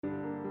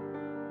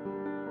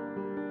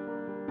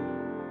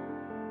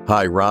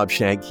Hi, Rob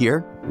Schenck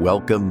here.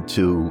 Welcome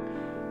to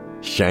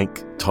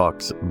Schenck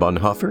Talks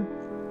Bonhoeffer.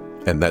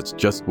 And that's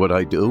just what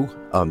I do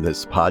on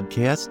this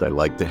podcast. I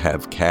like to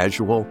have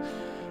casual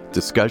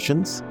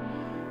discussions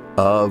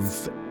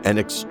of an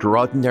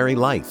extraordinary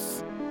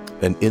life,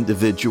 an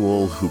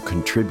individual who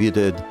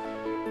contributed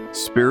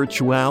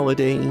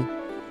spirituality,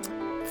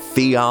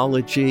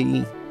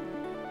 theology,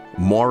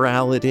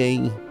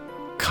 morality,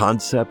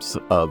 concepts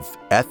of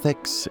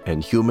ethics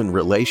and human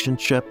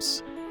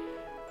relationships.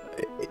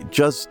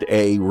 Just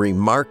a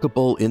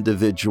remarkable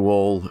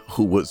individual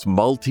who was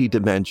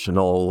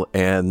multidimensional,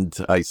 and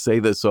I say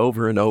this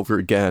over and over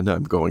again.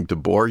 I'm going to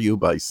bore you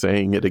by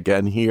saying it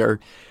again here.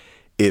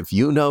 If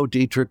you know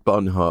Dietrich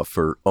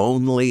Bonhoeffer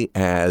only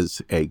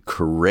as a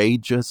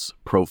courageous,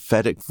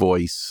 prophetic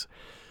voice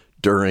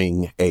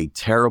during a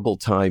terrible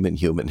time in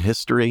human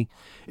history,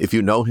 if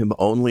you know him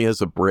only as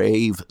a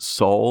brave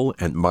soul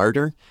and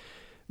martyr,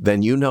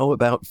 then you know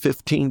about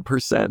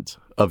 15%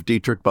 of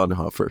Dietrich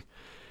Bonhoeffer.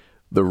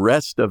 The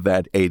rest of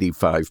that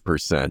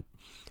 85%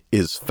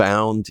 is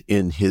found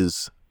in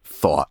his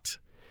thought,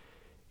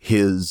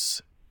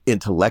 his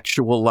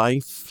intellectual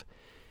life,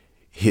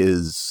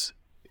 his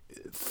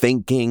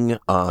thinking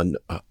on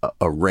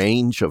a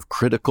range of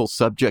critical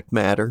subject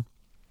matter,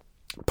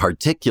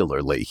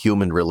 particularly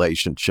human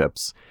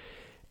relationships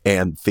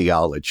and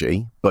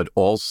theology, but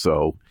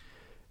also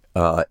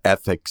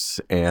ethics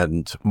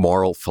and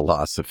moral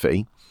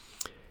philosophy.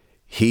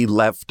 He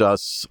left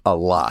us a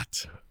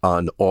lot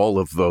on all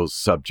of those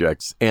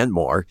subjects and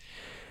more.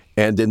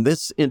 And in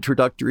this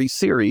introductory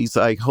series,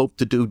 I hope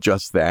to do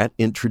just that,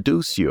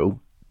 introduce you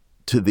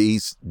to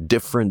these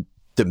different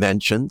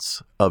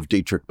dimensions of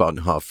Dietrich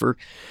Bonhoeffer.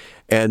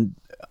 And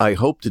I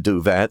hope to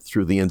do that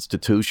through the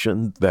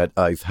institution that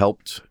I've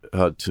helped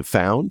to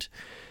found.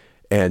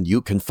 And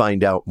you can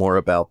find out more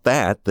about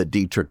that, the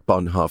Dietrich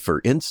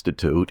Bonhoeffer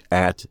Institute,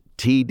 at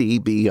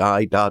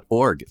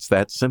tdbi.org. It's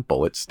that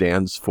simple. It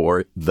stands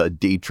for the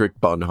Dietrich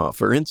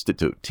Bonhoeffer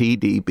Institute,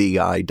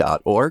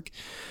 tdbi.org.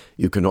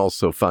 You can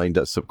also find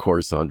us, of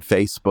course, on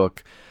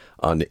Facebook,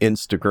 on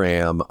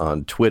Instagram,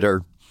 on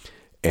Twitter,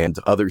 and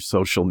other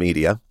social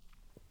media.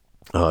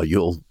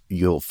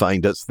 You'll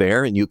find us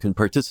there, and you can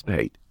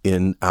participate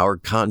in our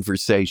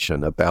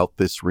conversation about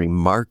this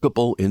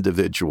remarkable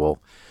individual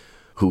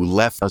who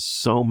left us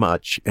so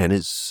much and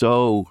is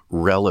so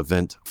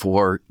relevant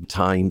for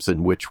times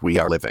in which we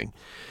are living.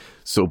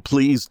 So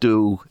please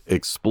do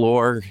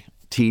explore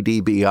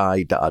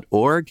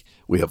tdbi.org.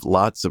 We have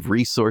lots of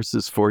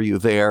resources for you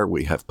there.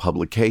 We have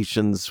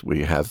publications,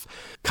 we have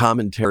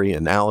commentary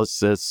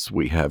analysis,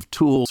 we have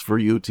tools for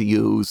you to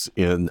use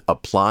in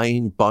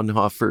applying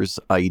Bonhoeffer's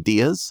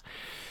ideas,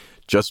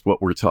 just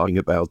what we're talking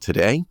about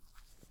today.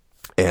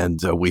 And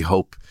we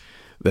hope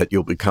that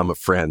you'll become a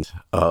friend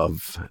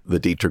of the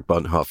Dietrich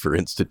Bonhoeffer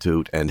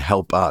Institute and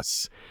help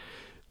us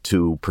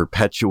to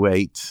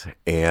perpetuate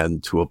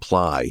and to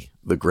apply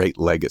the great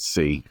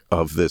legacy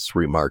of this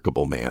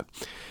remarkable man.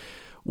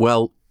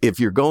 Well, if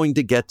you're going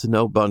to get to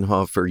know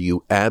Bonhoeffer,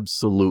 you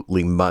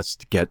absolutely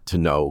must get to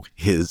know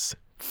his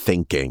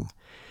thinking.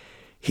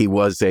 He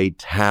was a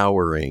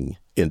towering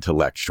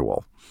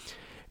intellectual.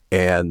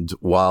 And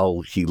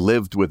while he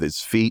lived with his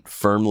feet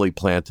firmly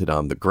planted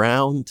on the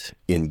ground,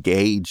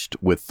 engaged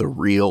with the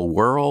real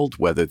world,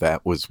 whether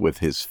that was with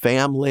his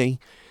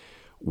family,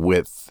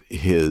 with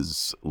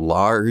his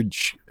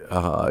large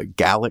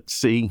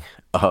galaxy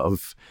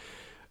of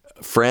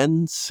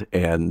friends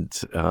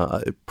and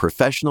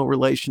professional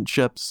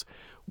relationships,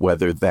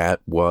 whether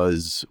that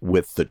was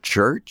with the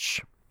church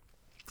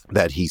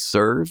that he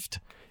served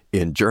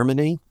in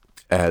Germany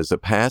as a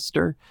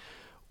pastor,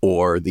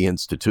 or the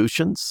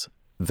institutions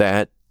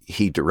that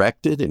he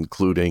directed,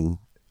 including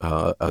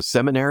a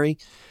seminary,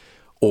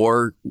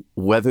 or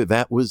whether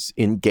that was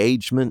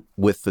engagement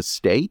with the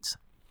state.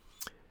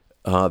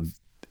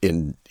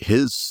 In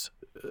his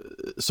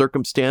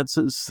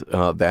circumstances,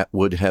 that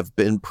would have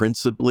been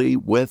principally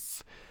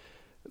with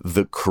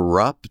the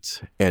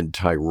corrupt and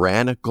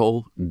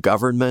tyrannical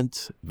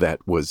government that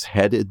was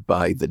headed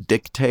by the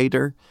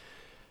dictator,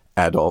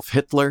 Adolf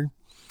Hitler.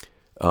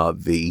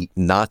 The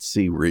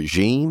Nazi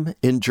regime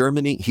in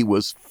Germany. He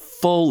was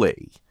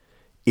fully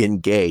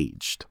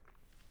engaged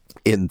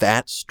in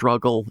that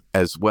struggle,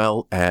 as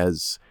well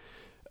as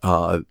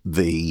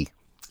the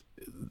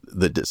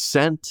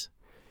dissent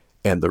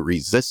and the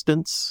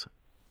resistance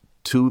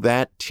to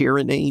that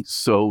tyranny.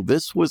 So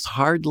this was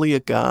hardly a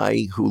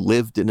guy who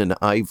lived in an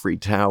ivory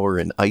tower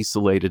and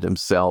isolated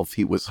himself.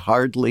 He was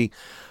hardly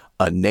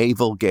a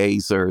navel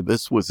gazer.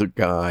 This was a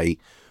guy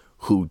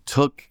who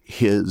took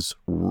his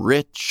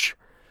rich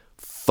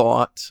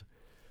thought,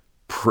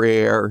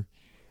 prayer,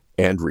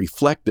 and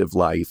reflective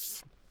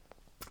life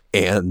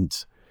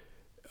and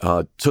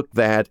took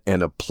that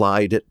and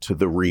applied it to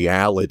the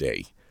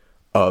reality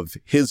of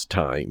his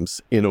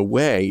times in a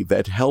way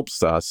that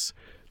helps us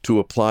to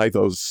apply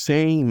those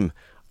same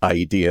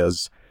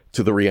ideas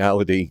to the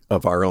reality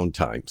of our own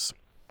times.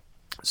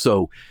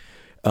 So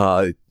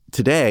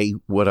today,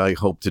 what I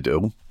hope to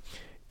do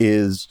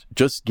is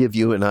just give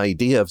you an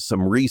idea of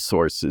some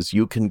resources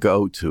you can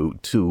go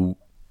to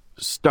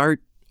start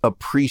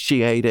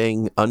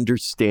appreciating,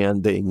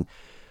 understanding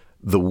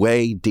the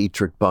way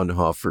Dietrich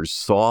Bonhoeffer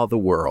saw the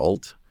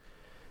world,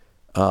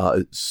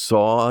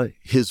 saw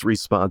his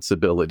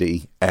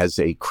responsibility as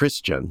a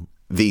Christian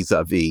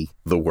vis-a-vis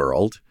the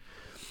world,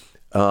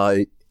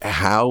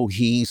 how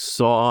he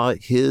saw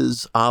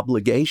his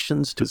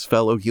obligations to his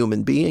fellow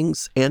human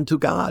beings and to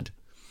God.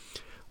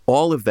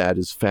 All of that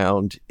is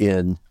found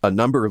in a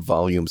number of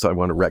volumes I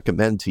want to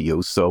recommend to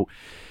you. So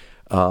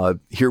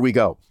here we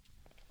go.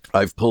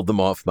 I've pulled them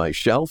off my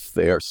shelf.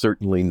 They are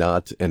certainly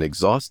not an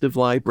exhaustive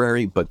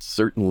library, but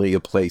certainly a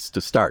place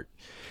to start.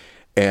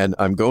 And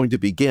I'm going to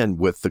begin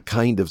with the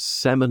kind of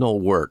seminal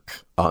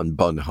work on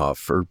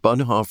Bonhoeffer.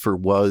 Bonhoeffer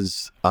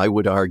was, I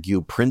would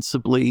argue,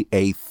 principally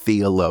a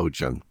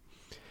theologian.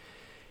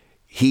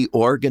 He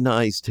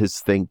organized his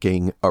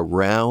thinking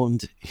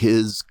around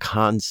his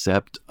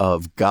concept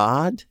of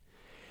God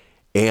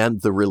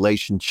and the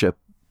relationship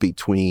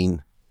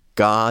between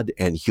God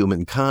and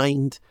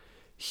humankind,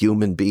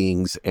 human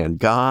beings and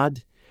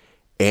God,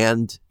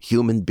 and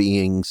human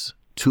beings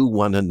to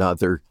one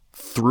another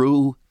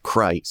through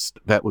Christ.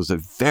 That was a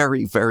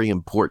very, very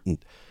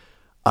important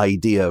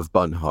idea of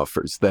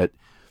Bonhoeffer's, that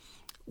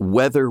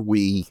whether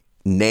we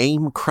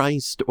name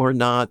Christ or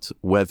not,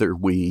 whether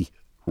we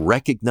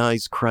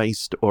recognize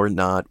Christ or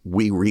not,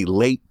 we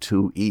relate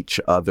to each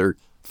other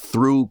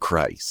through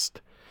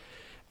Christ.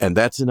 And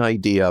that's an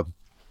idea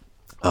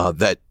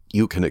that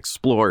you can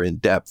explore in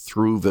depth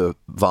through the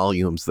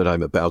volumes that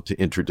I'm about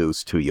to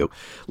introduce to you.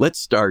 Let's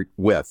start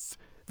with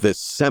this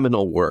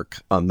seminal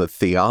work on the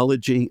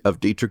theology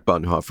of Dietrich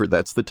Bonhoeffer.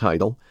 That's the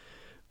title.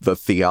 The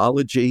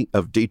Theology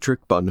of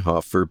Dietrich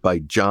Bonhoeffer by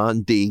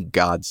John D.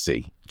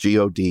 Godsey,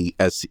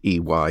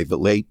 Godsey, the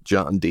late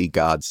John D.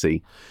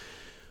 Godsey,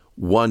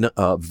 one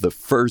of the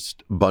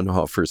first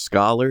Bonhoeffer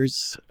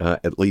scholars,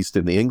 at least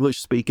in the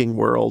English-speaking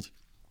world.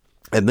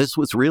 And this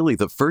was really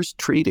the first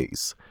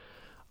treatise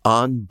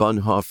on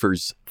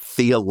Bonhoeffer's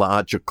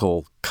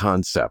theological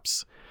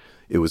concepts.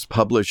 It was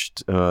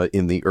published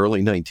in the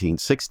early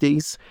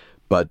 1960s,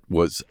 but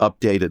was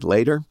updated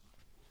later.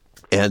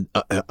 And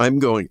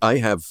I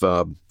have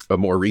a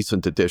more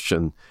recent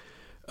edition,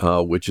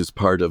 which is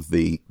part of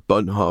the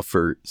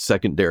Bonhoeffer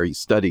Secondary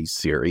Studies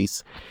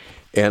series.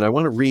 And I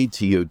want to read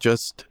to you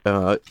just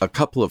a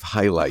couple of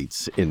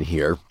highlights in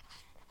here.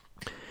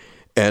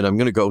 And I'm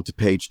going to go to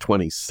page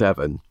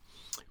 27,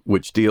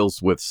 which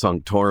deals with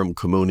Sanctorum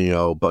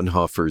Communio,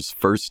 Bonhoeffer's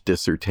first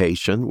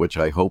dissertation, which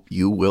I hope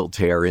you will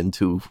tear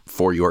into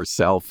for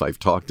yourself. I've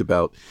talked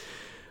about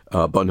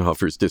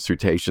Bonhoeffer's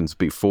dissertations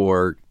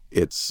before.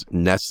 It's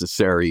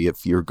necessary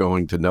if you're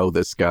going to know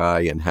this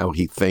guy and how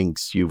he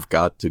thinks. You've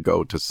got to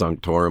go to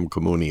Sanctorum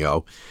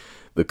Communio,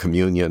 the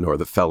communion or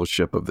the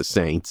fellowship of the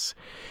saints.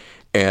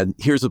 And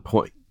here's a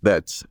point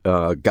that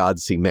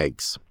Godsey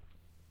makes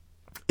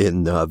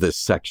in this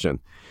section.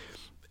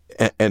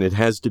 And it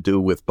has to do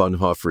with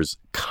Bonhoeffer's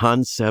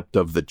concept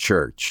of the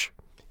church.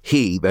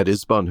 He, that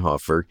is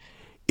Bonhoeffer,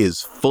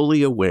 is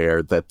fully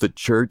aware that the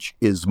church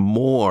is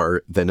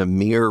more than a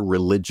mere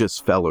religious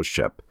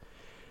fellowship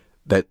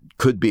that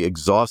could be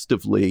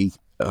exhaustively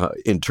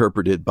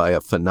interpreted by a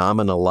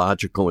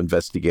phenomenological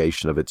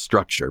investigation of its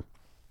structure,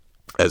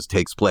 as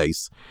takes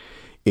place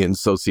in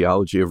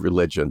Sociology of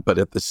Religion. But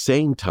at the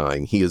same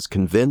time, he is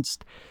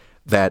convinced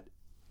that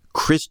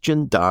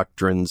Christian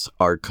doctrines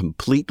are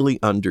completely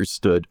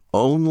understood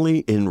only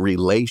in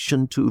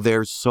relation to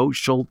their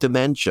social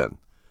dimension.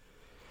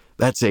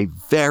 That's a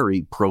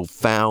very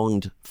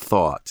profound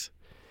thought.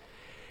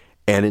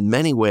 And in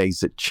many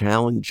ways, it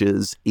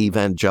challenges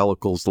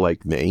evangelicals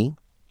like me,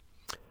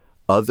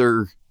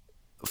 other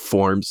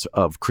forms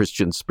of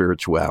Christian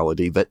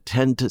spirituality that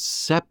tend to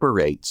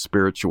separate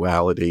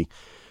spirituality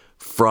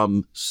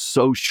from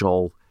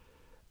social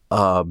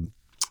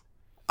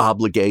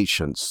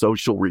obligations,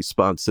 social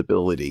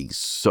responsibilities,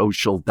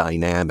 social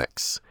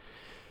dynamics.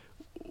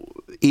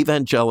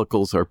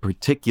 Evangelicals are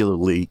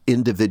particularly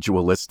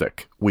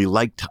individualistic. We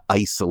like to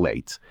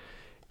isolate.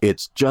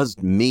 It's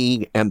just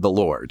me and the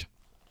Lord.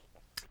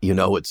 You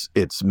know,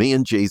 it's me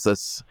and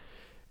Jesus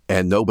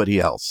and nobody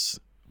else.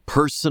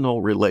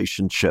 Personal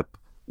relationship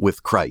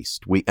with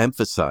Christ. We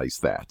emphasize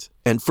that,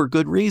 and for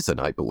good reason,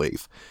 I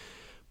believe.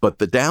 But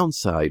the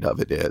downside of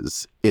it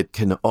is it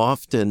can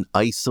often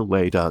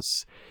isolate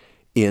us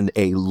in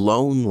a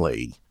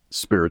lonely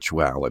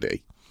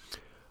spirituality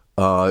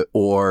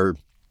or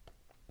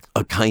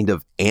a kind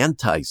of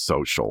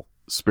antisocial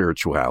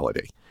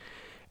spirituality.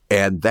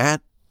 And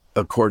that,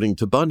 according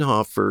to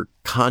Bonhoeffer,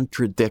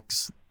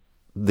 contradicts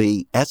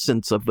the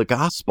essence of the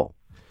gospel.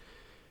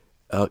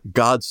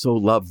 God so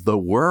loved the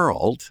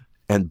world,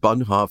 and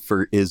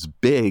Bonhoeffer is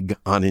big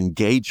on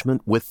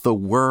engagement with the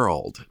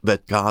world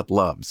that God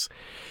loves.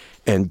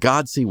 And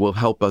Godsey will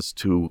help us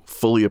to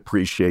fully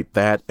appreciate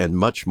that and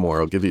much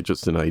more. I'll give you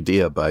just an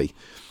idea by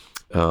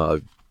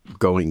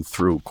going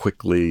through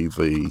quickly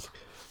the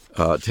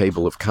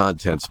table of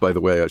contents. By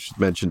the way, I should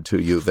mention to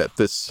you that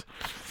this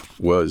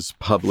was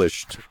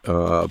published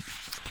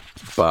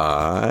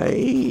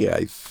by,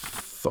 I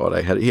thought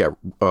I had it,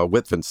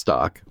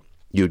 Wittgenstock,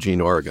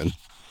 Eugene, Oregon.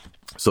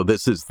 So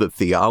this is The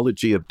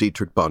Theology of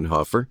Dietrich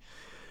Bonhoeffer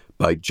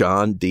by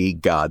John D.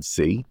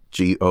 Godsey,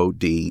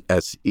 Godsey,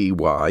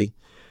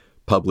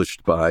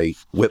 published by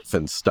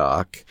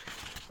Wittgenstock,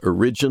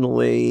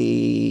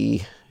 originally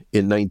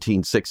in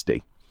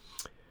 1960,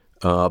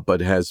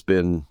 but has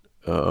been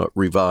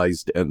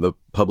revised, and the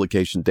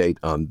publication date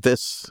on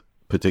this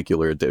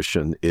particular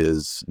edition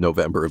is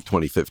November of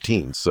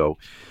 2015, so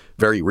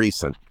very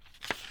recent.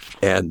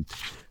 And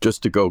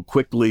just to go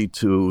quickly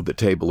to the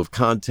table of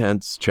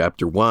contents,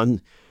 Chapter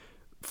 1,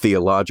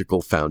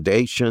 Theological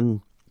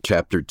Foundation,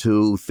 Chapter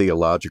 2,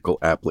 Theological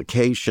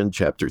Application,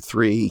 Chapter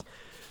 3,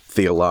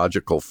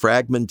 Theological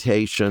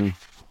Fragmentation,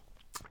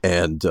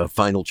 and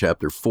final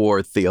Chapter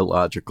 4,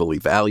 Theological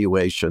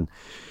Evaluation.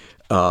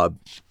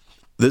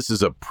 This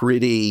is a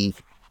pretty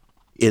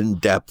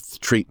in-depth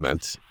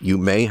treatment. You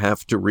may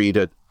have to read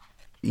it,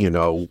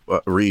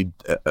 read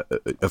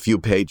a few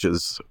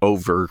pages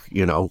over,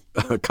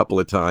 a couple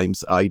of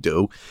times. I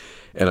do.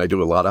 And I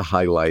do a lot of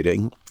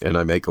highlighting, and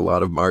I make a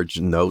lot of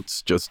margin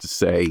notes just to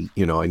say,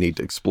 I need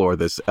to explore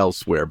this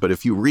elsewhere. But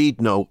if you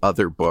read no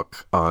other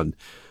book on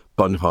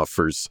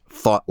Bonhoeffer's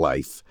thought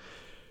life,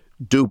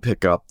 do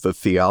pick up The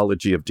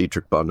Theology of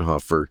Dietrich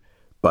Bonhoeffer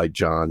by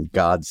John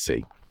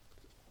Godsey.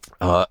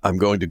 I'm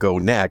going to go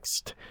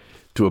next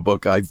to a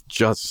book I've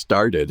just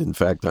started. In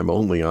fact, I'm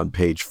only on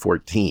page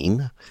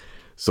 14,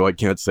 so I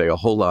can't say a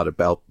whole lot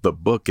about the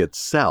book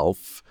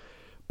itself,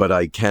 but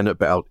I can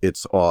about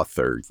its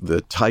author.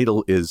 The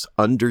title is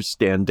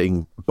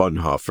Understanding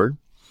Bonhoeffer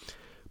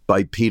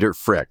by Peter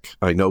Frick.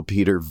 I know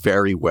Peter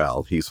very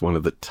well. He's one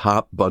of the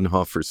top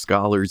Bonhoeffer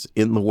scholars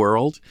in the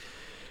world.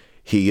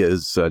 He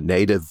is a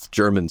native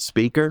German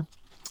speaker,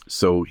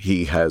 so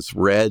he has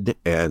read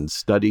and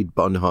studied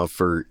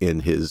Bonhoeffer in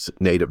his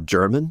native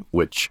German,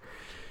 which,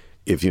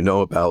 if you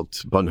know about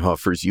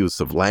Bonhoeffer's use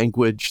of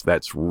language,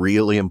 that's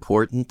really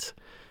important.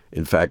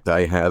 In fact,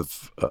 I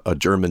have a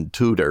German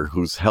tutor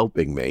who's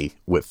helping me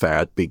with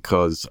that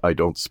because I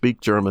don't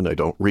speak German, I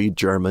don't read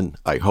German.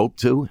 I hope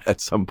to at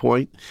some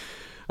point.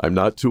 I'm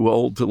not too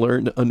old to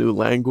learn a new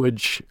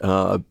language,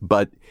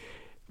 but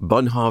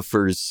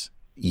Bonhoeffer's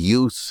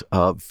use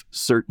of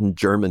certain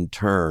German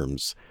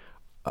terms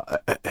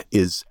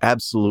is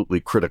absolutely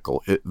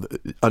critical.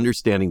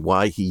 Understanding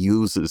why he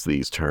uses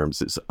these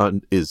terms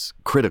is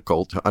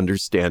critical to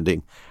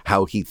understanding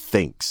how he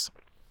thinks.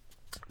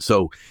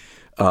 So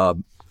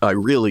I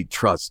really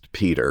trust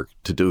Peter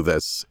to do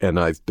this, and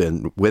I've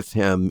been with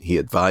him. He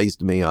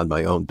advised me on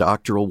my own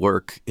doctoral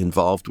work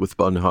involved with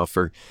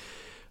Bonhoeffer.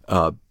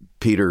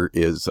 Peter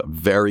is a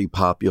very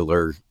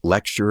popular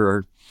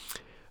lecturer,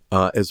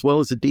 as well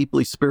as a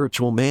deeply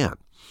spiritual man.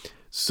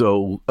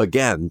 So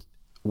again,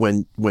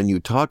 when you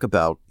talk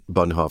about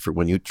Bonhoeffer,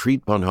 when you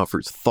treat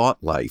Bonhoeffer's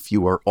thought life,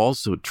 you are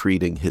also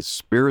treating his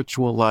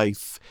spiritual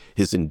life,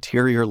 his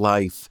interior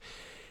life,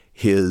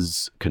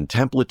 his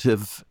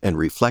contemplative and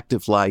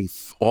reflective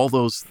life. All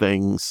those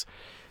things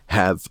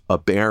have a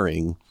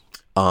bearing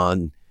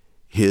on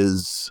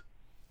his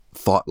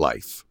thought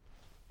life.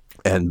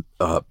 And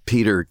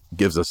Peter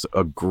gives us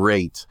a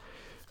great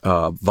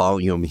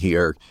volume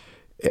here.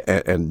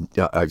 And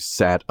I've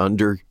sat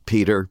under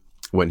Peter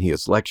when he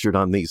has lectured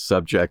on these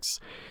subjects.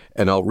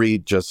 And I'll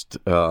read just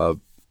the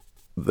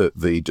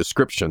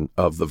description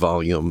of the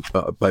volume.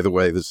 By the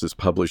way, this is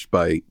published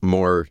by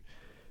Mohr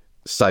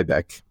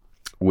Siebeck,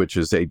 which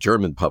is a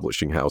German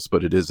publishing house,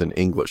 but it is an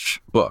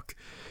English book.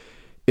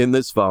 In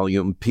this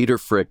volume, Peter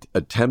Frick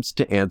attempts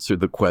to answer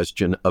the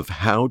question of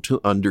how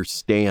to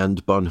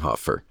understand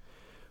Bonhoeffer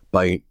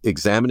by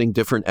examining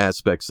different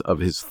aspects of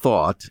his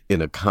thought in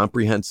a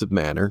comprehensive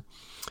manner.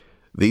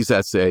 These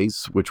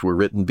essays, which were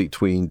written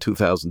between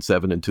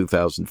 2007 and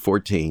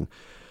 2014,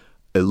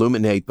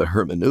 illuminate the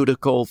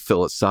hermeneutical,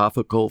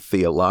 philosophical,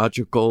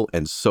 theological,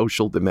 and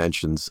social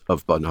dimensions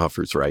of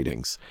Bonhoeffer's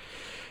writings.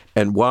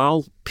 And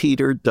while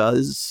Peter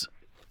does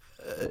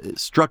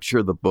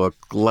structure the book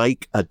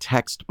like a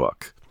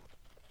textbook,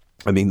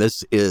 I mean,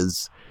 this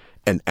is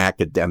an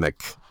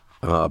academic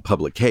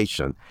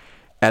publication,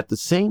 at the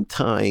same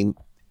time,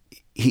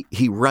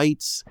 he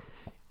writes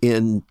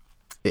in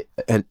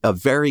a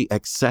very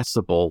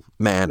accessible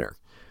manner.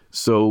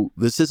 So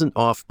this isn't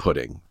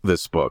off-putting,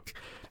 this book.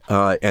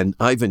 And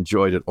I've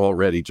enjoyed it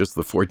already. Just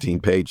the 14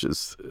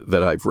 pages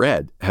that I've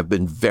read have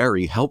been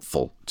very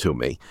helpful to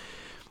me.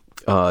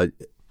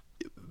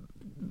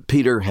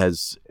 Peter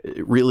has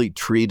really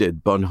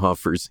treated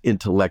Bonhoeffer's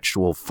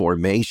intellectual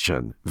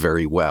formation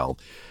very well.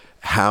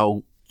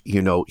 How,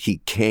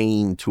 he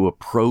came to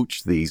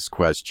approach these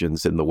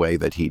questions in the way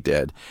that he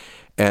did.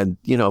 And,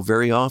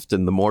 very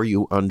often, the more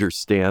you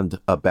understand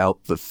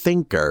about the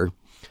thinker,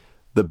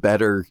 the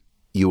better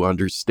you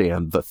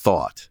understand the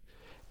thought.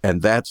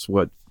 And that's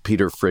what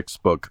Peter Frick's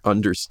book,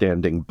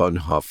 Understanding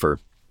Bonhoeffer,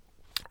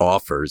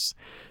 offers.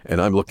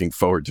 And I'm looking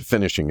forward to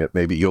finishing it.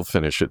 Maybe you'll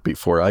finish it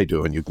before I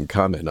do, and you can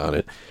comment on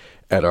it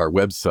at our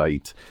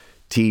website,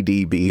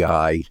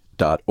 tdbi.org.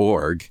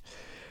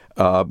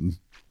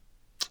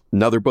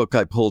 Another book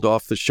I pulled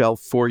off the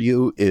shelf for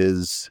you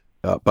is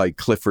by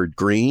Clifford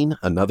Green,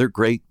 another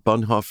great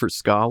Bonhoeffer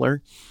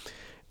scholar.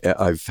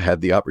 I've had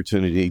the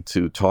opportunity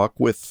to talk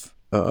with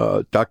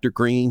Dr.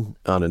 Green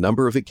on a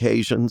number of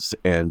occasions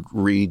and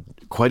read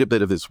quite a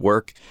bit of his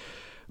work.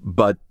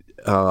 But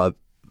the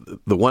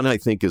one I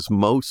think is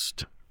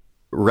most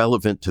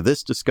relevant to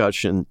this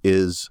discussion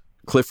is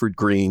Clifford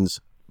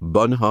Green's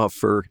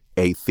Bonhoeffer,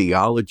 A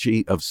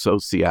Theology of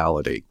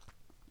Sociality,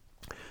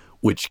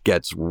 which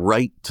gets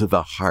right to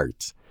the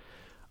heart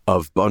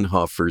of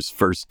Bonhoeffer's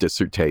first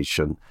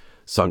dissertation,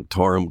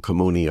 Sanctorum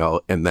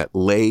Communio, and that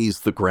lays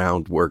the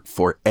groundwork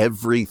for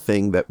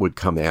everything that would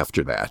come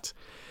after that.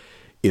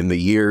 In the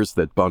years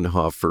that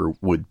Bonhoeffer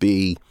would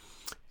be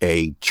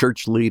a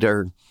church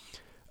leader,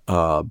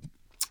 a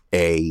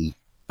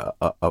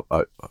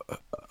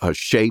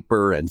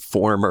shaper and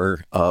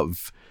former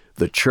of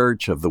the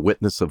church, of the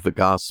witness of the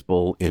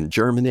gospel in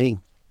Germany,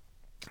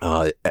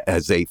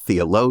 as a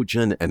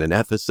theologian and an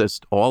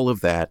ethicist, all of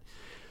that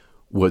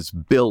was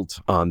built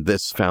on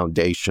this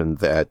foundation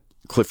that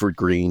Clifford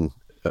Green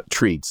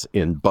treats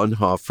in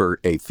Bonhoeffer,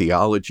 A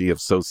Theology of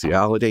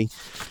Sociality,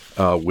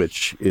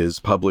 which is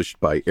published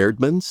by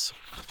Eerdmans.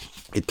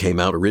 It came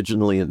out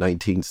originally in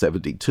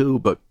 1972,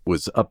 but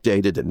was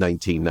updated in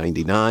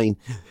 1999.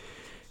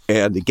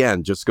 And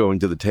again, just going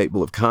to the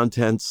table of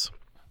contents,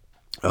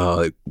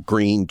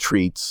 Green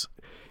treats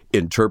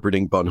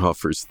interpreting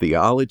Bonhoeffer's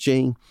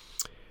theology,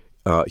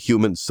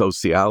 human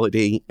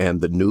sociality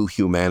and the new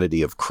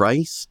humanity of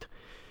Christ,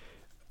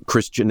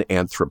 Christian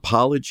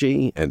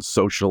anthropology and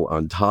social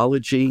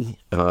ontology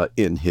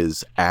in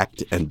his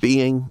Act and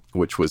Being,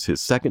 which was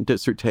his second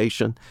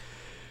dissertation.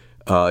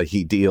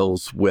 He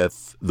deals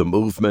with the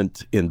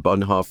movement in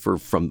Bonhoeffer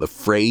from the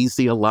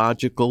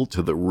phraseological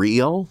to the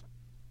real.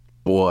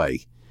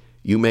 Boy,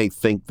 you may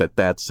think that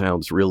that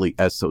sounds really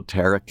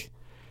esoteric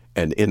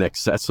and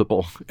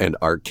inaccessible and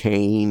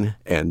arcane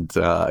and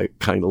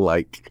kind of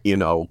like,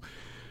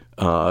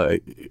 a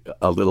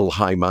little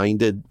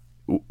high-minded.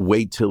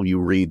 Wait till you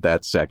read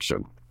that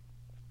section.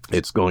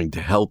 It's going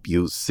to help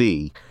you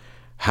see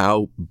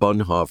how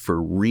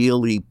Bonhoeffer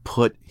really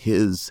put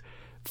his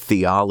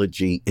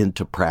theology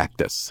into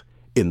practice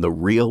in the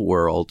real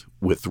world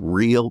with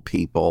real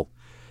people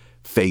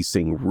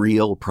facing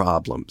real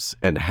problems,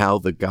 and how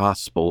the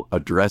gospel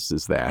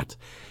addresses that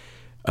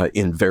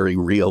in very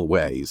real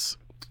ways.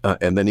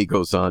 And then he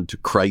goes on to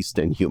Christ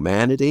and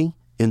humanity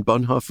in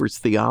Bonhoeffer's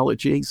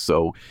theology.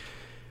 So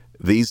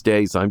these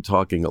days, I'm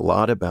talking a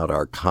lot about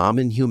our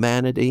common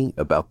humanity,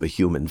 about the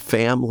human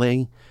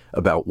family,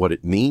 about what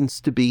it means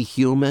to be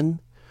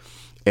human.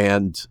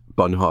 And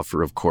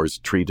Bonhoeffer, of course,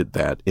 treated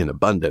that in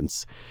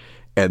abundance.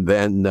 And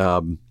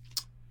then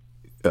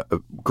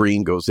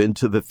Green goes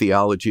into the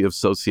theology of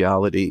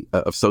sociality,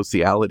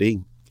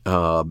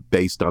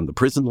 based on the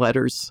prison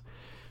letters,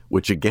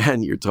 which,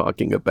 again, you're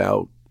talking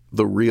about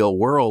the real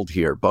world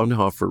here.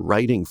 Bonhoeffer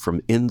writing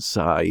from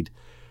inside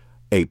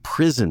a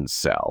prison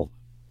cell.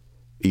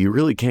 You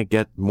really can't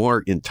get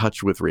more in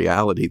touch with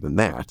reality than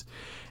that.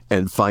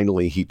 And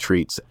finally, he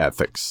treats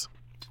ethics,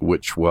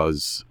 which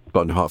was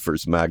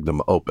Bonhoeffer's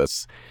magnum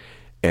opus.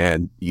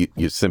 And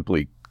you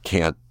simply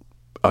can't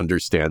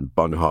understand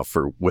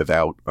Bonhoeffer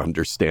without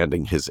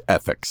understanding his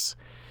ethics.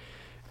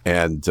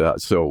 And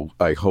so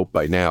I hope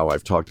by now,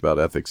 I've talked about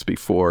ethics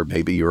before.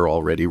 Maybe you're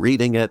already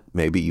reading it.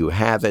 Maybe you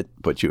have it,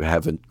 but you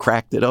haven't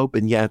cracked it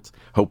open yet.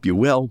 Hope you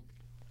will.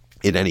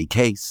 In any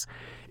case,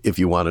 if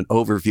you want an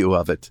overview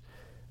of it,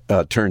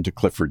 turn to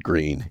Clifford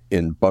Green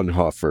in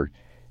Bonhoeffer,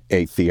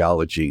 A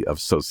Theology of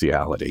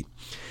Sociality.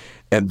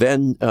 And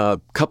then a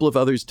couple of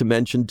others to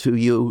mention to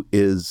you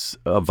is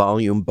a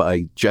volume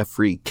by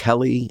Jeffrey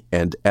Kelly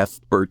and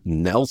F.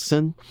 Burton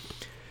Nelson,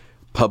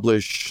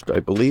 published,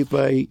 I believe,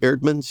 by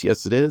Eerdmans.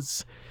 Yes, it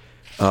is.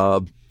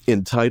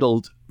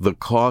 Entitled The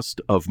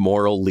Cost of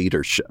Moral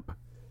Leadership,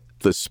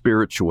 The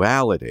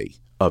Spirituality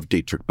of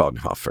Dietrich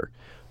Bonhoeffer.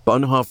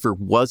 Bonhoeffer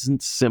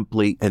wasn't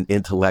simply an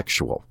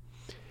intellectual.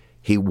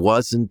 He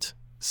wasn't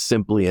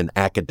simply an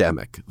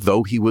academic,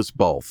 though he was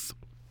both.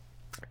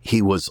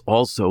 He was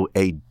also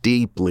a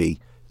deeply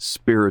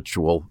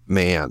spiritual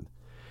man,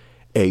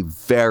 a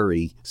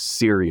very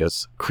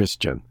serious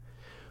Christian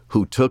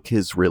who took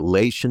his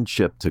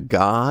relationship to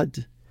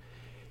God,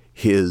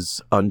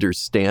 his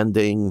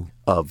understanding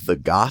of the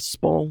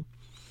gospel,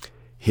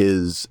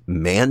 his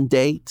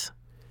mandate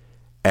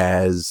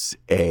as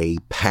a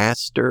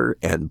pastor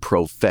and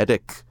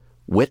prophetic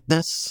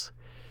witness,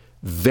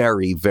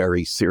 very,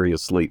 very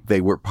seriously.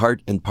 They were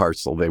part and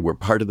parcel. They were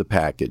part of the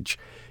package.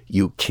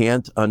 You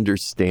can't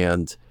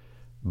understand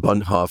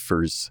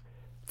Bonhoeffer's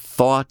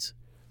thought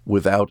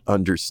without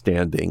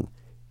understanding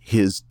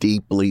his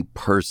deeply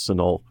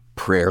personal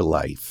prayer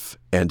life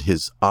and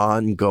his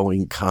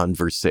ongoing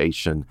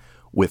conversation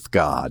with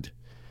God,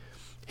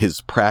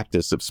 his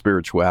practice of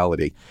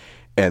spirituality.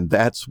 And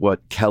that's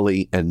what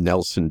Kelly and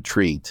Nelson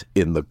treat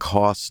in The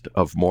Cost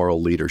of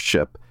Moral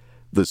Leadership,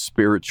 the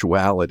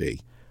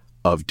spirituality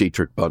of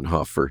Dietrich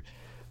Bonhoeffer.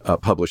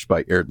 published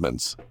by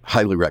Eerdmans.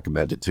 Highly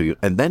recommend it to you.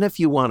 And then if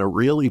you want a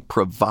really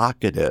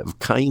provocative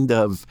kind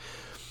of,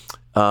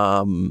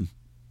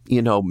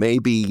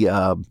 maybe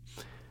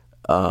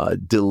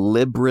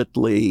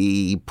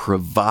deliberately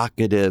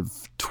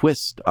provocative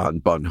twist on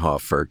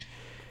Bonhoeffer,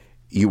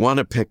 you want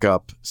to pick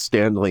up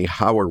Stanley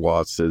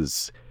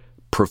Hauerwas's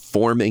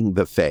Performing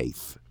the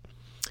Faith,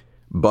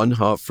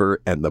 Bonhoeffer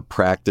and the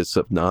Practice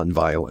of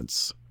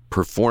Nonviolence.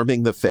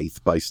 Performing the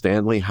Faith by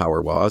Stanley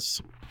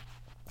Hauerwas.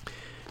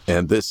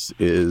 And this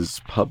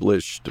is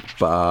published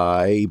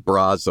by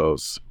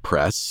Brazos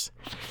Press.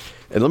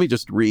 And let me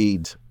just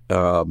read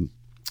a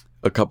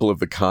couple of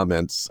the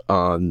comments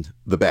on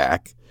the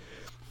back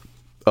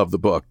of the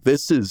book.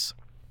 This is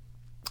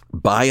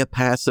by a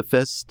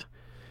pacifist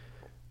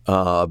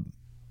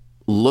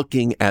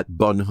looking at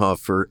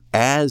Bonhoeffer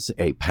as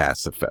a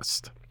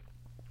pacifist.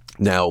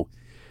 Now,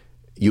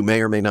 you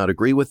may or may not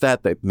agree with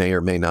that. That may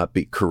or may not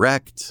be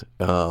correct.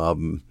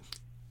 Hard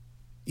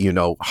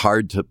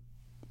to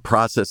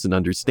process and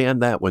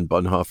understand that when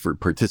Bonhoeffer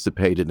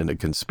participated in a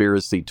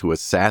conspiracy to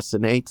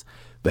assassinate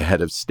the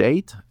head of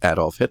state,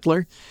 Adolf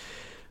Hitler.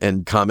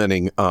 And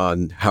commenting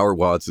on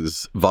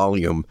Hauerwas's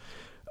volume,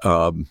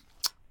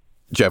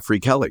 Jeffrey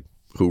Kelly,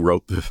 who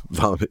wrote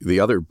the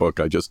other book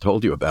I just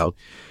told you about,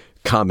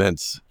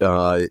 comments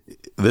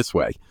this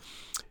way.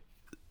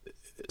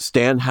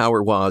 Stan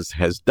Hauerwas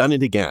has done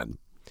it again.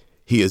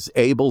 He is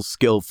able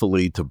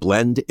skillfully to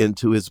blend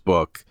into his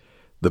book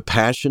the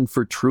passion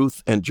for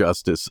truth and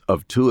justice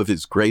of two of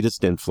his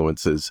greatest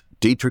influences,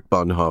 Dietrich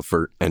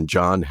Bonhoeffer and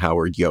John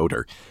Howard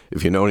Yoder.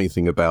 If you know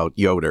anything about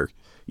Yoder,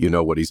 you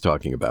know what he's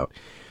talking about.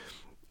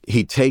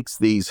 He takes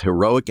these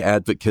heroic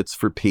advocates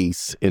for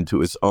peace into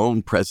his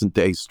own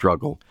present-day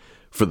struggle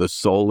for the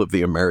soul of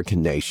the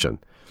American nation.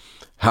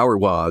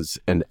 Hauerwas,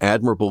 an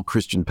admirable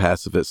Christian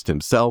pacifist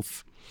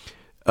himself,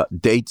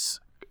 dares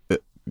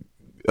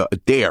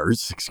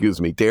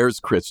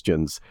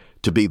Christians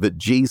to be the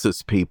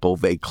Jesus people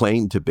they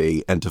claim to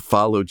be and to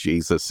follow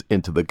Jesus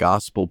into the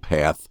gospel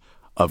path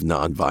of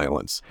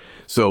nonviolence.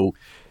 So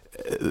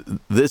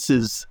this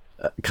is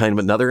kind of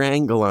another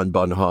angle on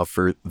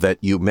Bonhoeffer that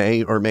you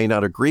may or may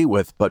not agree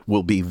with, but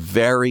will be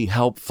very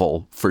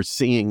helpful for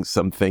seeing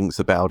some things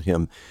about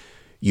him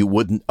you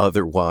wouldn't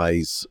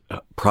otherwise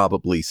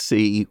probably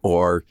see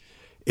or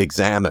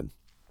examine,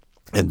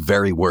 and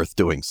very worth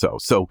doing so.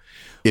 So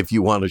if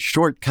you want a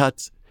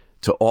shortcut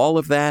to all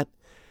of that,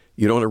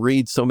 you don't want to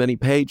read so many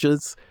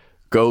pages,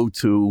 go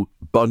to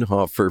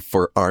Bonhoeffer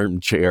for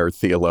Armchair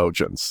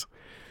Theologians.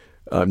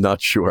 I'm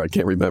not sure. I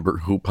can't remember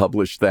who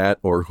published that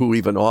or who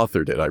even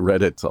authored it. I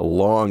read it a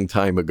long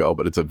time ago,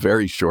 but it's a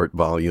very short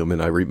volume,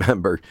 and I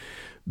remember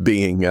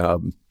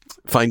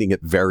finding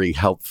it very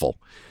helpful.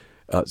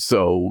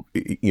 So,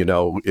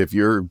 if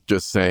you're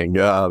just saying,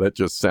 that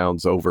just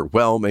sounds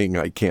overwhelming,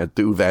 I can't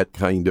do that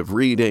kind of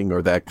reading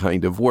or that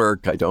kind of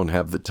work, I don't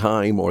have the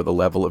time or the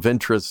level of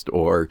interest,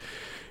 or,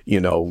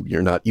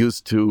 you're not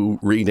used to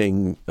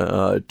reading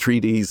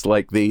treatises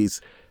like these,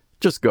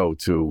 just go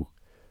to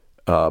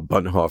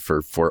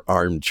Bonhoeffer for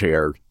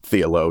Armchair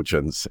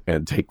Theologians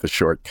and take the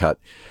shortcut.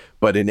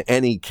 But in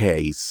any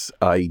case,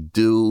 I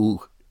do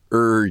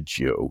urge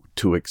you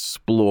to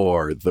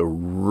explore the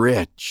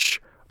rich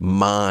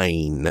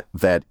mine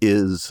that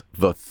is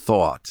the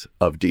thought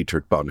of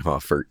Dietrich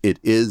Bonhoeffer. It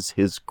is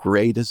his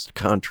greatest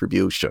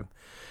contribution,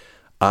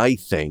 I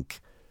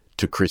think,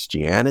 to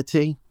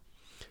Christianity,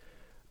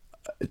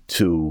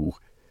 to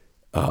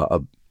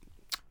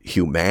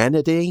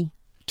humanity,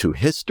 to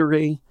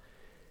history.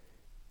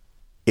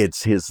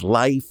 It's his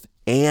life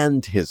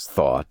and his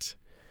thought,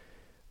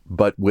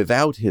 but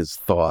without his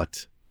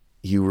thought,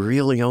 you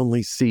really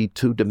only see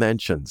two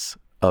dimensions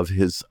of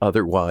his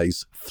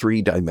otherwise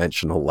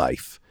three-dimensional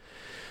life.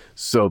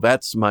 So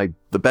that's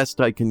the best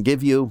I can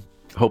give you.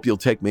 Hope you'll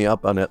take me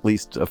up on at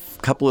least a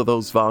couple of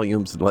those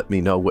volumes and let me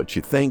know what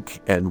you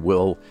think, and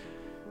we'll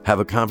have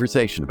a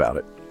conversation about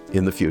it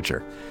in the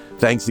future.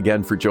 Thanks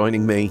again for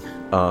joining me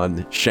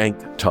on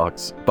Schenck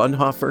Talks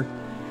Bonhoeffer.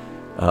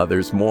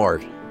 There's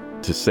more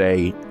to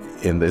say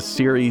in this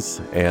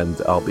series,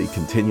 and I'll be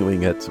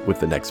continuing it with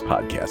the next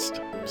podcast.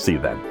 See you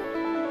then.